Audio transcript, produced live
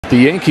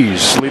The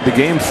Yankees lead the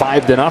game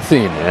 5-0,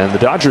 and the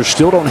Dodgers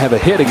still don't have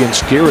a hit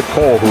against Garrett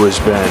Cole, who has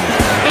been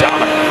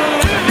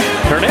dominant.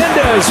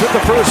 Hernandez with the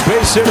first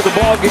base hit of the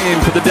ball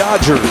game for the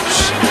Dodgers.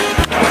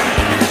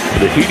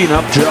 The heating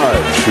up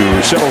Judge, who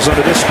settles under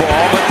this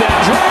ball, but then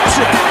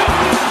drops it.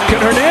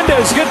 Can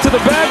Hernandez get to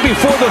the bag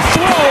before the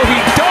throw? He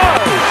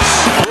does.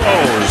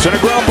 Throws and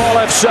a ground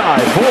ball left side.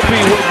 Volpe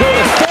will go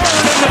to third,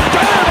 and the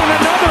bat, and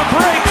another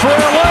break for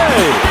LA.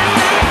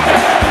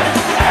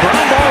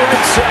 Ground ball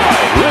right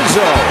side.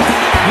 Rizzo.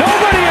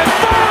 Nobody at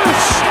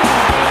first.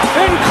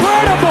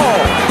 Incredible.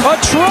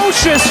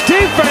 Atrocious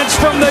defense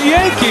from the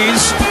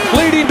Yankees,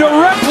 leading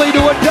directly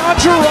to a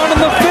Dodger run in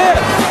the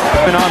fifth.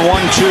 And on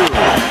 1-2.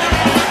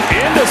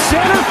 Into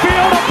center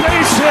field, a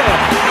base hit.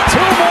 2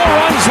 more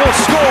runs will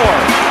score.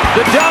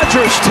 The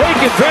Dodgers take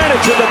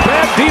advantage of the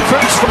bad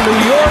defense from New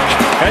York,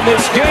 and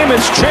this game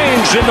has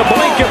changed in the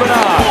blink of an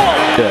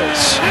eye.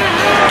 Yes.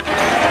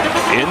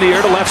 In the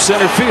air to left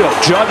center field.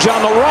 Judge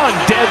on the run.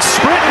 Dead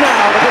sprint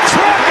now to the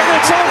track, and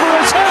it's over.